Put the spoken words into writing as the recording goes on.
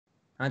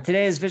On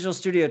today's Visual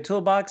Studio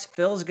Toolbox,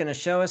 Phil's going to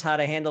show us how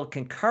to handle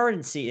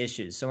concurrency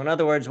issues. So in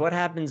other words, what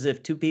happens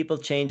if two people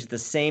change the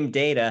same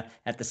data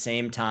at the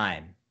same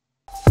time?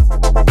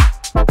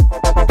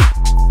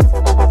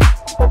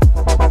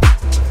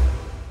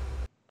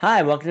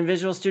 Hi, welcome to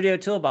Visual Studio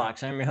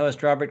Toolbox. I'm your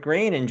host, Robert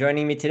Green, and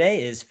joining me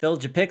today is Phil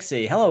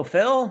Japikse. Hello,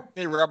 Phil.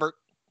 Hey, Robert.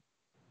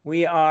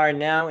 We are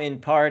now in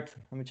part,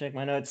 let me check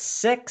my notes,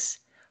 6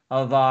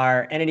 of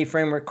our Entity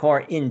Framework Core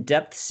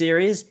in-depth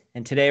series,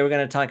 and today we're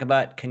going to talk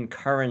about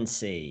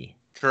concurrency.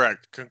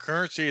 Correct.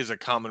 Concurrency is a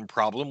common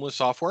problem with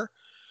software,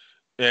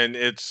 and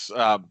it's,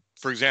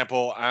 for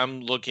example,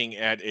 I'm looking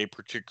at a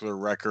particular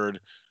record,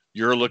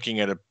 you're looking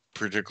at a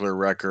particular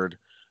record,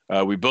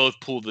 we both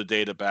pull the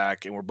data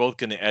back, and we're both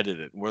going to edit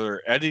it.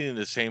 Whether editing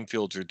the same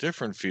fields or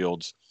different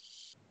fields,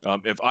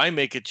 if I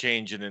make a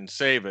change and then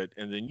save it,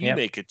 and then you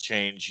make a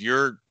change,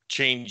 you're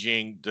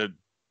changing the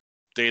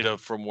data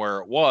from where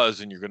it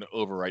was, and you're going to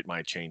overwrite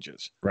my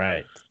changes.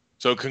 Right.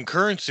 So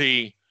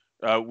concurrency,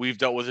 we've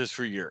dealt with this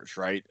for years,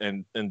 right?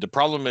 And the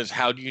problem is,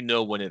 how do you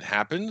know when it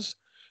happens?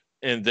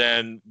 And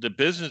then the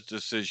business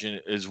decision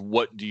is,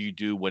 what do you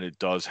do when it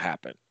does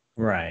happen?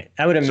 Right.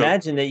 I would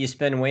imagine that you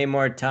spend way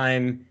more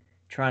time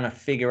trying to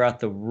figure out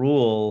the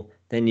rule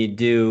than you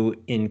do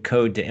in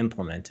code to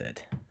implement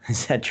it.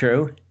 Is that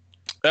true?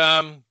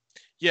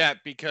 Yeah,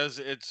 because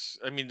it's,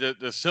 I mean,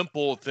 the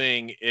simple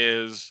thing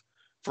is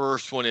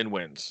first one in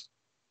wins,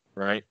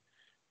 right?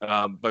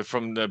 But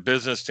from the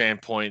business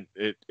standpoint,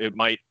 it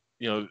might,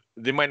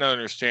 they might not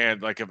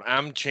understand. Like if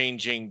I'm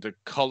changing the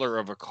color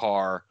of a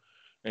car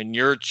and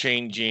you're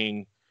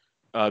changing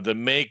the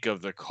make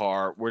of the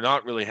car, we're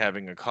not really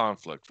having a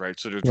conflict, right?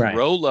 So there's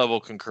row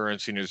level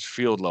concurrency and there's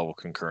field level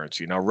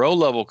concurrency. Now, row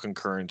level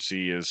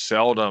concurrency is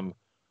seldom.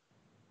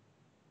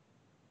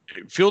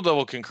 Field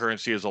level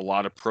concurrency is a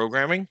lot of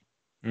programming.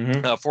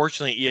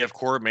 Fortunately, EF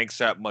Core makes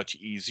that much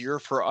easier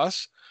for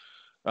us.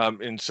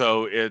 And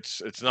so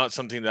it's not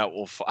something that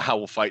I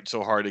will fight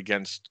so hard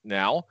against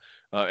now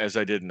as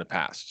I did in the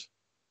past.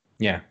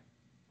 Yeah.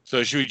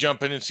 So should we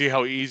jump in and see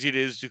how easy it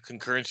is to do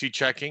concurrency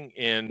checking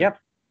in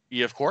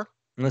EF Core?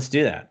 Let's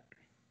do that.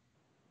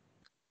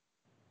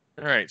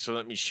 All right, so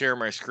let me share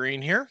my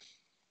screen here.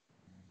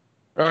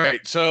 All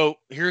right, so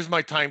here's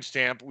my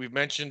timestamp. We've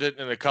mentioned it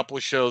in a couple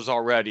of shows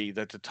already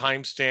that the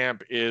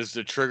timestamp is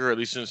the trigger, at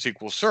least in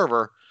SQL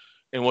Server.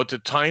 And what the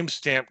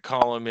timestamp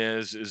column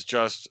is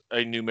just a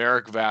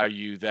numeric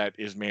value that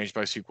is managed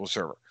by SQL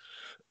Server.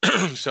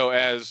 So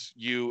as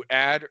you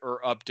add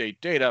or update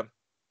data,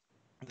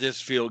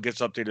 this field gets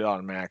updated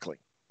automatically.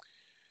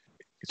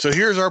 So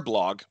here's our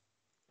blog.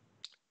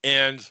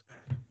 And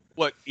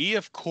what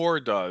EF Core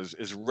does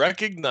is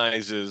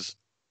recognizes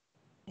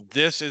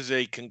this is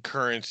a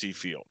concurrency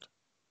field.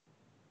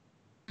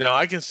 Now,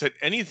 I can set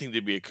anything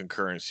to be a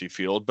concurrency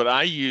field, but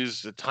I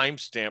use the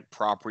timestamp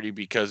property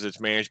because it's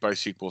managed by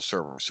SQL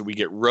Server. So we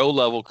get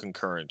row-level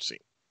concurrency.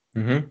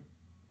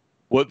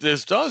 What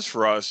this does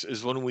for us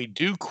is when we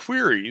do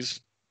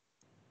queries,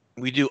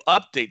 we do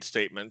update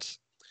statements,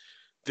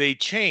 they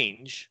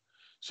change.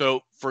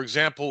 So, for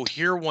example,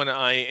 here when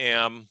I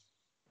am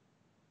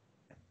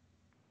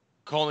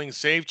calling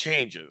save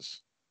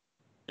changes,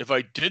 if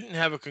I didn't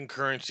have a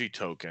concurrency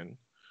token,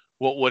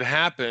 what would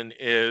happen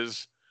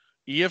is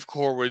EF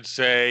Core would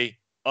say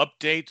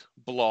update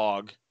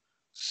blog,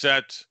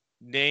 set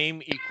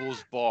name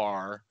equals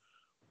bar,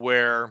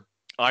 where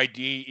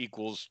ID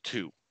equals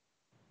 2.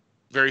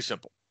 Very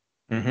simple.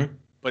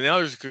 But now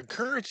there's a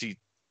concurrency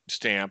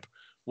stamp.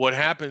 What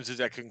happens is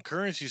that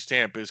concurrency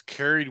stamp is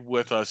carried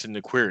with us in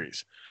the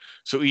queries.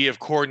 So EF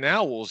Core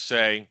now will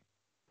say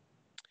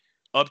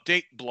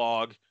update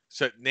blog,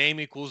 set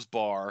name equals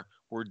bar,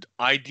 where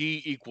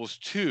ID equals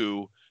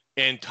 2,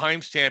 and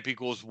timestamp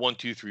equals 1,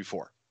 2, 3,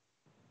 4.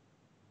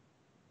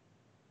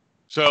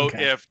 So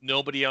if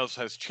nobody else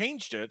has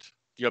changed it,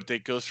 the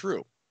update goes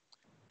through.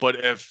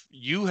 But if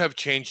you have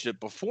changed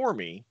it before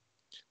me,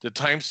 the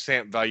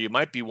timestamp value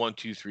might be 1,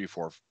 2, 3,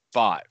 4,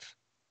 5.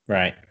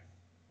 Right.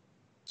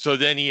 So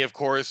then EF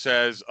Core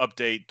says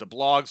update the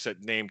blog,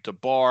 set name to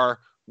bar,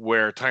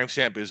 where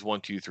timestamp is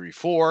 1, 2, 3,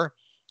 4.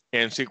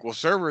 And SQL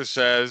Server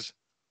says,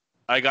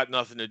 I got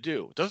nothing to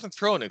do. It doesn't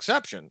throw an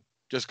exception,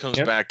 just comes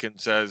back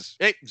and says,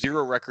 hey,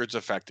 0 records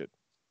affected.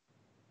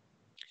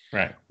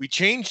 Right.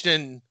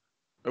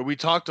 We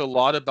talked a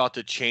lot about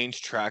the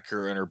change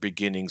tracker in our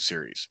beginning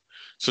series.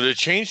 So the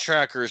change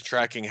tracker is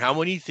tracking how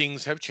many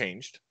things have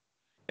changed,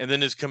 and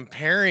then is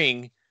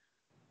comparing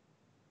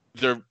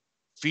the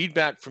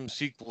feedback from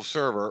SQL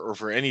Server, or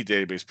for any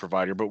database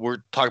provider, but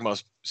we're talking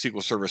about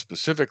SQL Server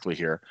specifically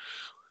here.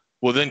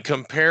 We'll then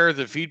compare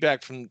the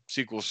feedback from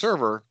SQL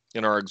Server,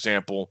 in our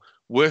example,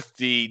 with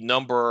the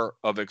number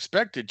of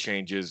expected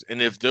changes.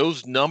 And if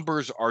those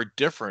numbers are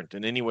different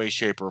in any way,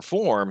 shape, or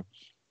form,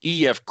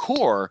 EF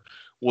Core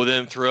will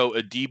then throw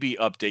a DB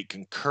update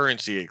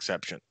concurrency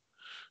exception.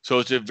 So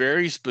it's a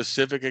very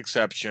specific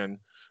exception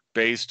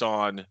based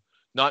on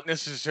not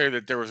necessarily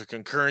that there was a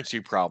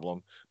concurrency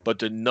problem, but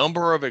the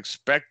number of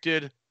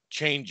expected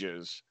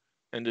changes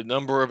and the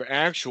number of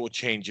actual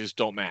changes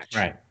don't match.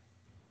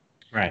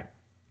 Right.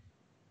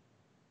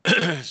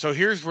 So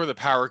here's where the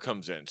power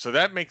comes in. So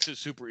that makes it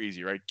super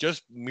easy, right?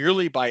 Just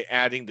merely by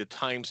adding the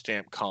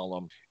timestamp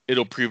column,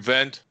 it'll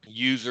prevent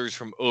users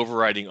from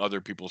overriding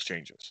other people's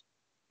changes.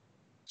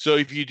 So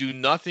if you do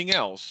nothing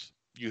else,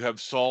 you have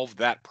solved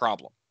that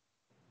problem.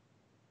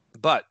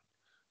 But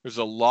there's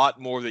a lot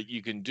more that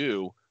you can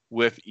do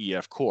with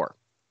EF Core.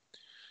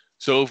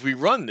 So if we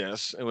run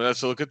this, and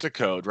let's look at the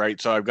code, right?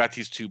 So I've got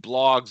these two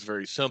blogs,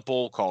 very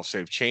simple, call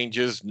save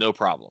changes, no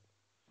problem.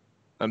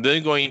 I'm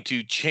then going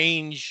to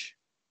change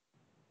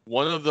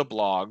one of the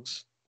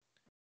blogs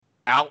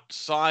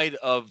outside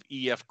of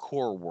EF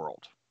Core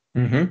world.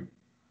 Mm-hmm.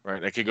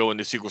 Right? I could go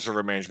into SQL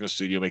Server Management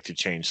Studio, make the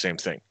change, same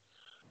thing.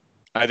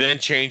 I then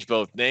change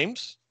both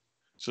names.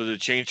 So the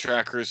change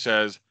tracker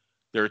says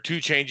there are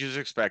 2 changes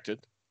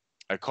expected.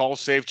 I call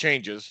save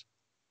changes.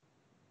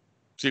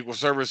 SQL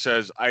Server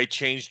says I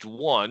changed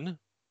one.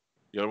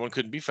 The other one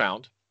couldn't be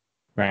found.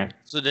 Right.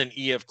 So then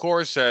EF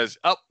Core says,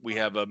 oh, we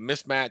have a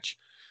mismatch.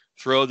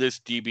 Throw this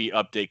DB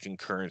update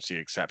concurrency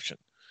exception.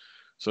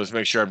 So let's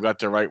make sure I've got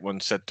the right one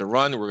set to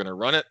run. We're going to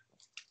run it.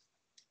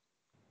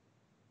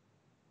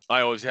 I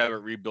always have it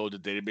rebuild the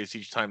database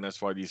each time.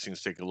 That's why these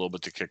things take a little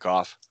bit to kick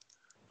off.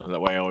 That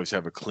way I always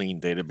have a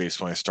clean database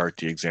when I start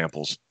the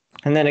examples.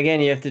 And then again,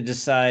 you have to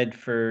decide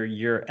for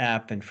your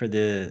app and for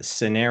the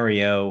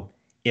scenario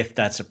if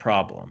that's a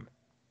problem.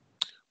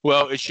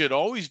 Well, it should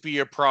always be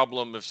a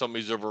problem if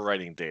somebody's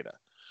overwriting data.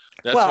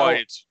 That's Well, why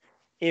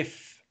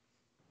it's...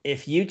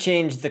 If you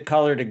change the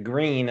color to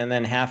green and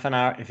then half an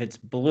hour, if it's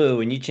blue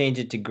and you change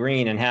it to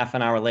green and half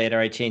an hour later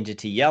I change it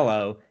to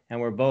yellow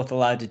and we're both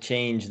allowed to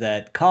change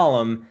that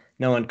column,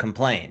 no one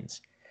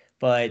complains.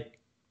 But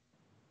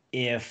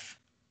if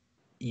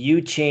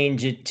you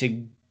change it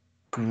to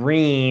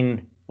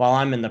green while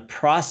I'm in the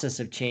process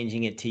of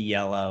changing it to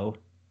yellow,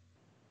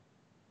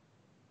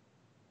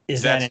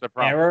 is that That's an the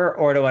problem. error,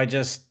 or do I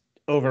just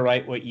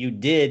overwrite what you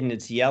did and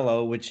it's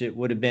yellow, which it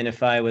would have been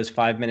if I was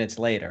 5 minutes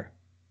later?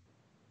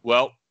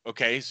 Well,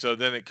 okay, so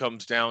then it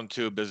comes down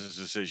to a business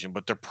decision.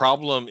 But the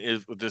problem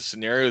is with the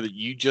scenario that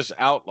you just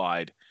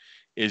outlined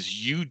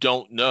is you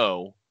don't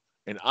know,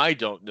 and I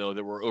don't know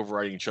that we're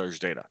overwriting each other's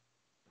data.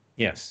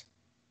 Yes.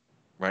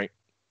 Right?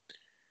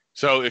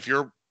 So if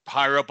you're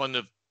higher up on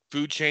the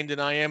food chain than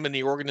I am in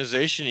the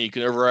organization, and you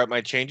can overwrite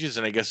my changes,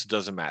 and I guess it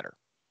doesn't matter.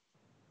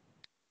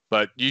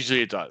 But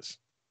usually it does.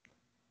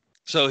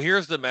 So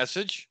here's the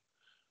message.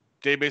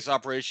 Database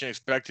operation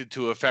expected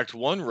to affect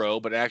 1 row,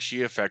 but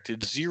actually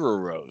affected 0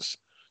 rows.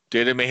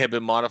 Data may have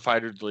been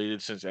modified or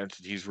deleted since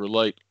entities were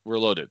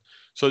loaded.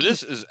 So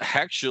this is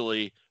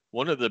actually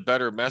one of the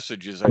better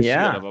messages I see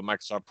out of a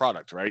Microsoft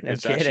product, right? No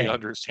It's kidding. actually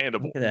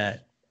understandable. Look at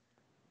that.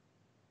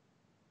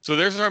 So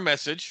there's our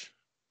message.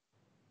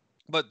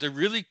 But the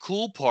really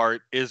cool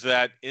part is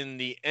that in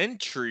the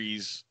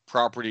entries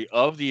property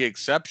of the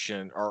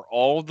exception are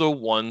all the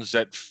ones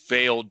that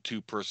failed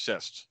to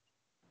persist.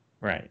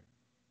 Right.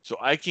 So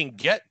I can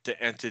get the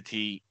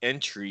entity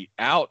entry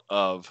out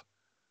of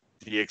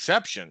the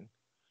exception.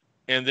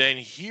 And then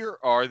here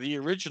are the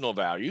original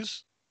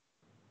values.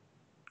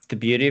 The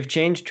beauty of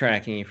change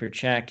tracking. If you're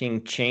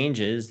tracking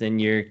changes, then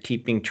you're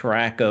keeping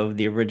track of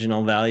the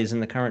original values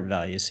and the current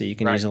values. So you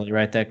can easily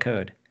write that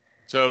code.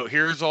 So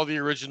here's all the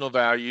original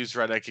values,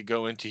 right? I could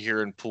go into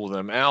here and pull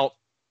them out.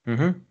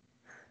 Mm-hmm.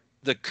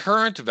 The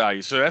current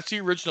value. So that's the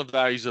original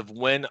values of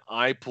when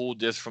I pulled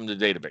this from the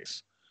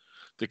database.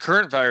 The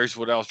current value is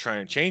what I was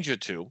trying to change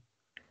it to.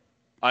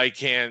 I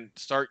can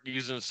start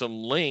using some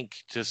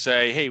link to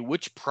say, hey,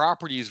 which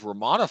properties were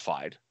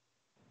modified?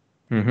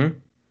 Mm-hmm.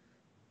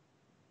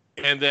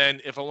 And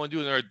then if I want to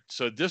do another,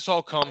 so this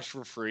all comes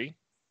for free.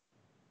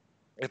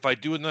 If I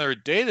do another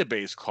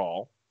database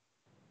call,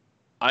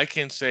 I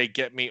can say,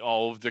 get me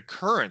all of the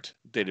current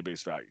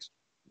database values.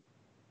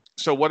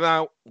 So what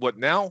I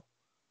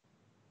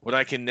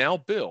can now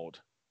build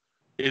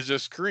is a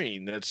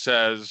screen that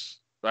says,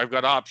 I've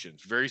got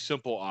options, very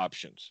simple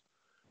options.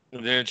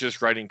 And then it's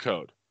just writing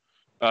code.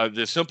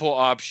 The simple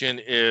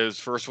option is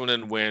first one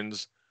in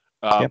wins.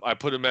 I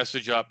put a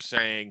message up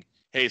saying,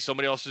 hey,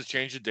 somebody else has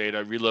changed the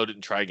data, reload it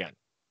and try again.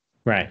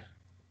 Right.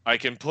 I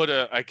can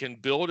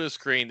build a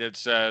screen that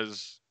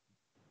says,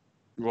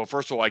 well,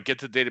 first of all, I get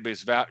the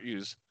database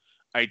values.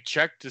 I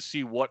check to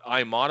see what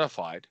I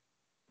modified.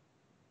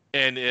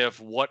 And if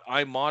what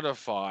I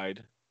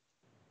modified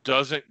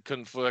doesn't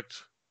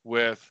conflict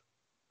with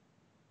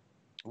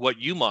what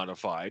you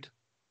modified,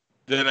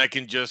 then I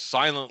can just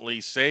silently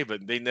save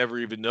it. They never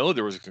even know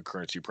there was a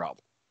concurrency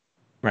problem.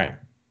 Right.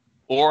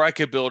 Or I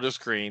could build a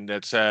screen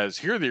that says,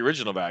 here are the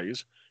original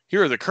values.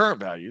 Here are the current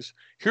values.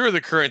 Here are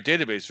the current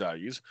database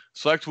values.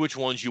 Select which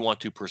ones you want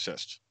to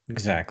persist.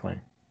 Exactly.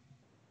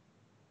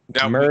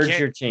 Now, merge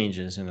your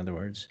changes, in other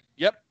words.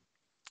 Yep.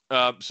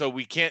 So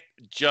we can't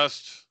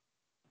just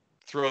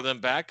throw them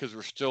back because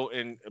we're still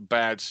in a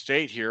bad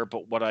state here.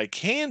 But what I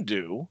can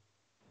do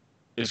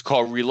is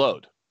call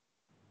reload.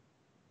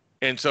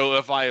 And so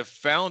if I have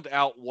found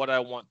out what I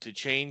want to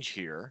change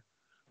here,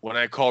 when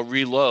I call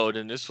reload,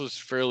 and this was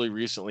fairly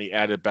recently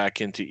added back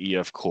into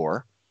EF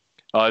Core,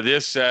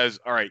 this says,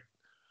 all right,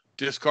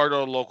 discard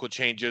all local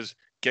changes,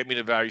 get me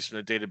the values from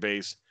the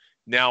database.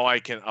 Now I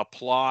can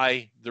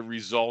apply the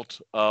result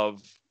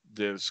of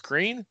the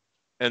screen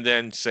and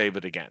then save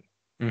it again.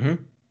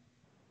 Mm-hmm.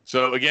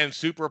 So again,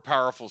 super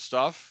powerful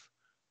stuff,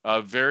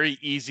 very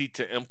easy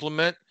to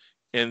implement.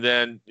 And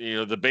then,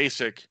 the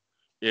basic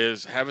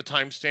is have a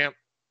timestamp.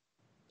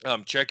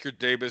 Check your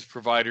database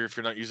provider if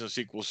you're not using a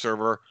SQL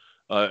Server.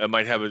 It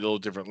might have a little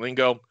different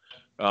lingo.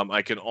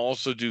 I can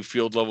also do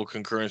field level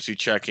concurrency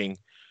checking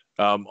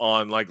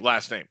on like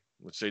last name.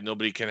 Let's say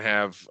nobody can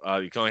have,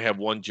 you can only have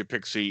one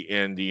Japikse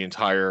in the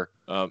entire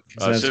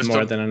That's system.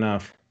 more than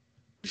enough.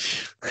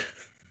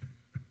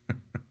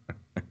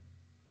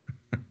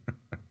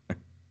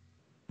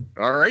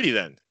 Alrighty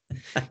then.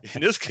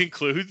 And this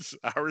concludes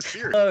our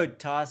series. So it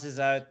tosses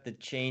out the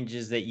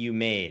changes that you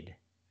made,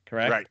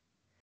 correct? Right.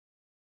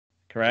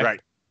 Correct?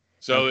 Right.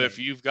 So Okay. if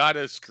you've got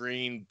a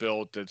screen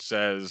built that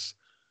says,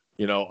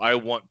 I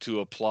want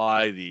to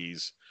apply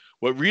these,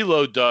 what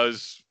reload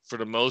does for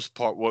the most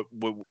part, what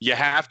you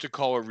have to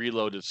call a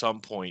reload at some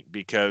point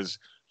because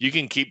you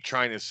can keep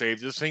trying to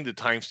save this thing. The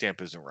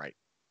timestamp isn't right.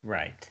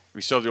 Right.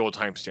 We still have the old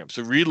timestamp.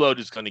 So reload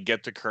is going to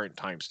get the current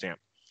timestamp.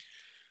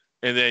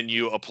 And then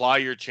you apply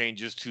your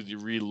changes to the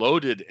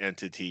reloaded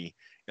entity,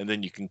 and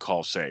then you can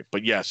call save.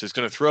 But yes, it's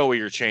going to throw away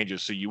your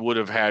changes. So you would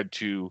have had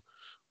to,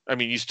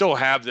 you still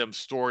have them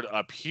stored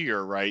up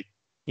here, right?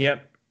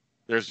 Yep.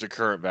 There's the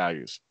current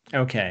values.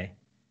 Okay.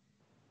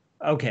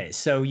 Okay.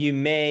 So you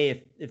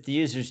may, if the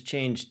users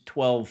changed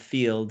 12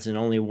 fields and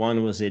only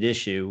one was at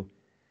issue,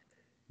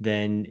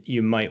 then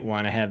you might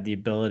want to have the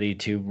ability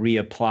to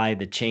reapply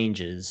the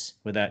changes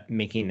without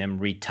making them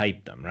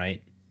retype them,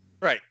 right?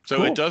 Right. So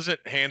Cool. It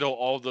doesn't handle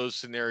all those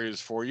scenarios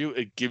for you.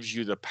 It gives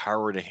you the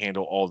power to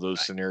handle all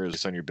those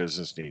scenarios on your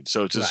business needs.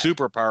 So it's a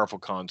super powerful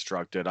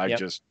construct that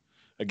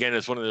again,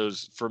 it's one of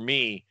those, for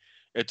me,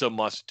 it's a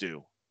must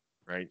do,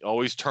 right?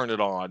 Always turn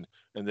it on.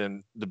 And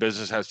then the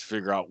business has to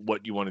figure out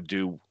what you want to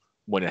do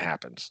when it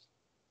happens.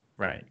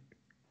 Right.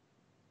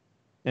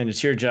 And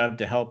it's your job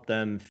to help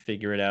them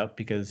figure it out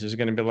because there's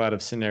going to be a lot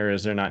of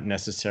scenarios they're not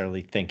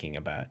necessarily thinking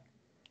about.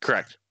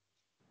 Correct.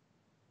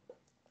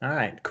 All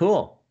right,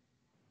 cool.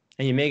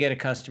 And you may get a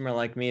customer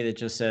like me that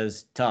just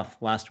says, tough,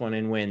 last one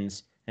in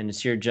wins. And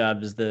it's your job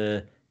as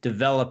the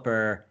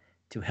developer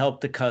to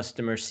help the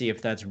customer see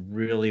if that's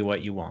really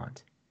what you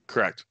want.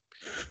 Correct.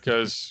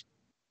 Because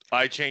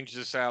I change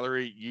the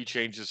salary, you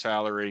change the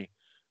salary,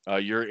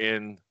 you're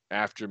in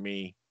after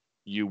me,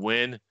 you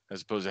win,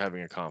 as opposed to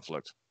having a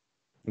conflict.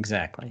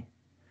 Exactly.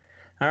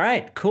 All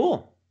right,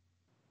 cool.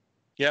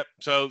 Yep.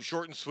 So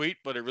short and sweet,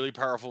 but a really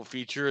powerful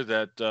feature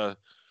that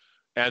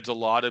adds a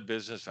lot of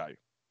business value.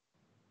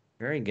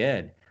 Very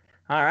good.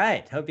 All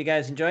right. Hope you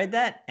guys enjoyed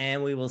that,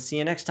 and we will see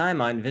you next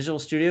time on Visual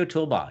Studio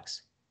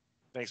Toolbox.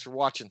 Thanks for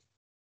watching.